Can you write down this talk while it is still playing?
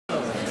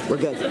We're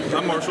good.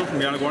 I'm Marshall from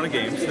Yanaguana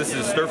Games. This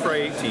is Stir Fry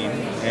 18,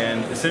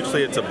 and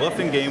essentially it's a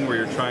bluffing game where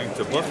you're trying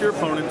to bluff your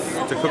opponents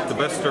to cook the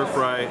best stir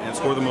fry and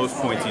score the most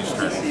points each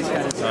turn.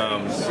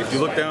 If you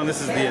look down,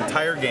 this is the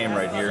entire game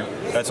right here.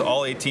 That's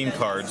all 18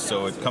 cards,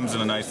 so it comes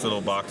in a nice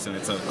little box, and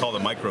it's called a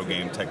micro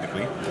game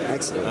technically.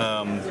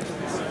 Excellent.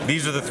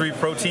 These are the 3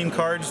 protein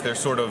cards. They're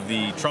sort of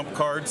the trump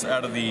cards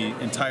out of the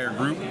entire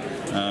group.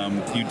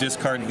 You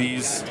discard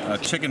these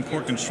chicken,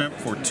 pork, and shrimp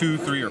for 2,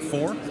 3, or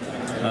 4.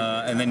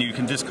 And then you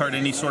can discard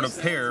any sort of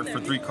pair for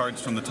 3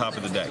 cards from the top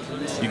of the deck.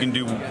 You can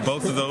do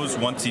both of those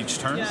once each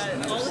turn.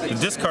 The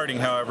discarding,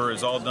 however,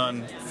 is all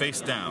done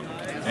face down,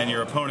 and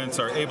your opponents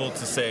are able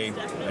to say,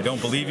 "I don't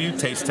believe you,"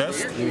 taste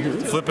test,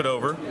 flip it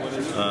over.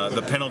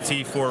 The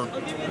penalty for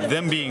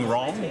them being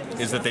wrong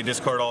is that they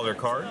discard all their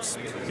cards.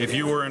 If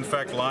you were in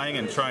fact lying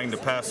and trying to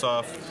pass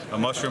off a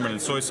mushroom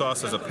and soy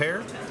sauce as a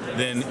pair,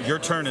 then your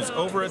turn is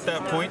over at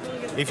that point.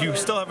 If you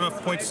still have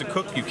enough points to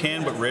cook, you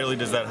can, but rarely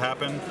does that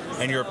happen,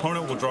 and your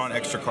opponent will draw an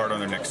extra card on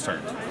their next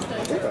turn.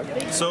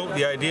 So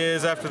the idea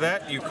is after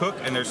that, you cook,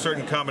 and there's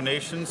certain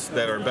combinations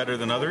that are better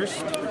than others.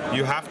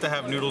 You have to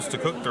have noodles to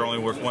cook. They're only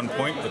worth 1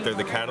 point, but they're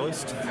the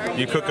catalyst.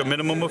 You cook a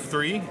minimum of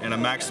 3 and a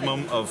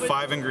maximum of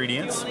 5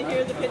 ingredients.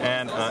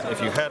 And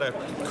if you had a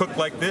cook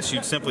like this,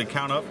 you'd simply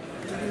count up.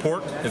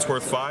 Pork, it's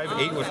worth 5.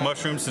 8 with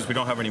mushrooms. Since we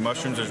don't have any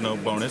mushrooms, there's no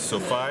bonus, so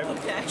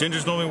 5.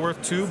 Ginger's only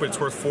worth 2, but it's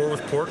worth 4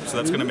 with pork, so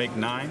that's going to make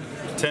 9.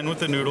 10 with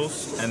the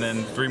noodles, and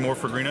then 3 more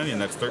for green onion.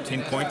 That's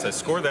 13 points. I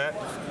score that,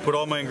 put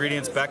all my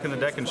ingredients back in the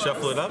deck and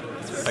shuffle it up.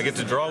 I get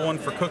to draw 1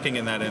 for cooking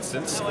in that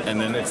instance, and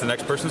then it's the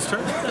next person's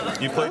turn.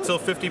 You play till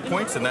 50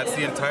 points, and that's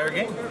the entire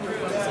game.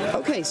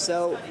 Okay,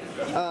 so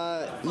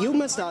you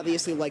must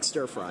obviously like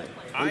stir fry.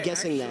 I'm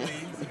guessing that.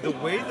 The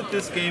way that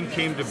this game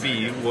came to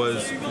be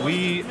was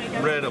we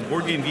read a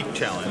Board Game Geek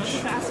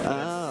challenge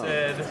that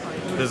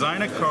said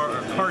design a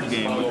card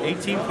game with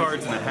 18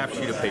 cards and a half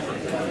sheet of paper.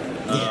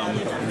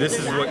 This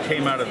is what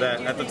came out of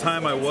that. At the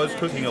time, I was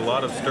cooking a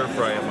lot of stir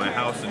fry at my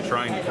house and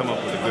trying to come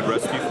up with a good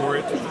recipe for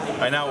it.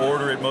 I now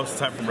order it most of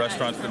the time from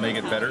restaurants to make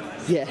it better.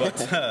 Yeah.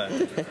 But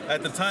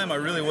at the time, I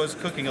really was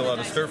cooking a lot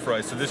of stir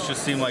fry, so this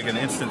just seemed like an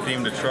instant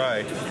theme to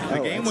try. The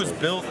game was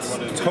built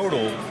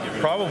total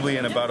probably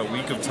in about a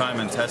week of time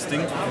and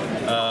testing.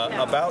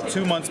 About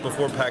 2 months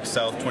before PAX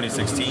South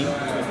 2016,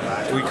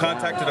 we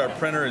contacted our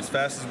printer as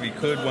fast as we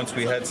could once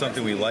we had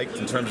something we liked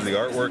in terms of the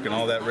artwork and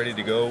all that ready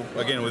to go.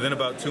 Again, within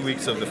about 2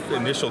 weeks of the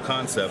initial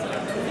concept,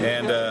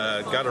 and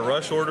got a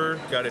rush order,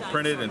 got it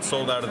printed, and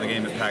sold out of the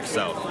game at PAX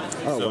South.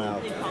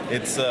 Wow.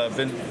 It's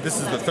this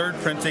is the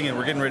 3rd printing, and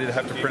we're getting ready to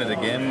have to print it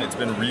again. It's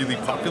been really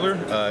popular.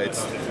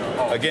 It's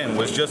again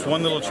was just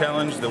one little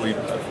challenge that we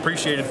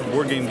appreciated from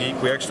Board Game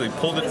Geek. We actually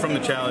pulled it from the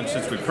challenge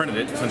since we printed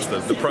it, since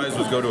the prize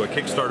was go to a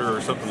Kickstarter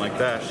or something like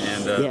that,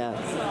 and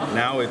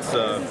now it's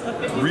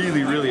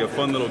really, really a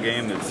fun little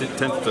game that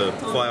tends to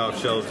fly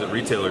off shelves at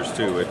retailers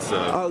too. It's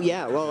oh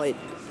yeah, well a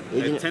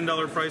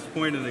 $10 price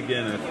point, and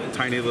again a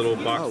tiny little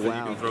box that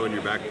you can throw in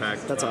your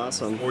backpack. That's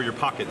awesome. Or your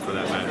pocket for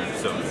that matter.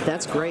 So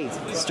that's great.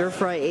 Stir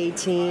Fry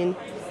 18,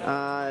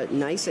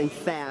 nice and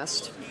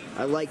fast.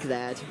 I like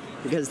that,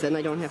 because then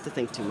I don't have to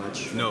think too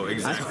much. No,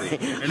 exactly.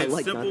 And it's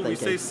like simple. We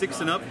say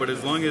 6 and up, but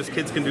as long as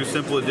kids can do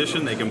simple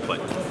addition, they can play.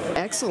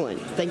 Excellent.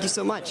 Thank you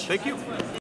so much. Thank you.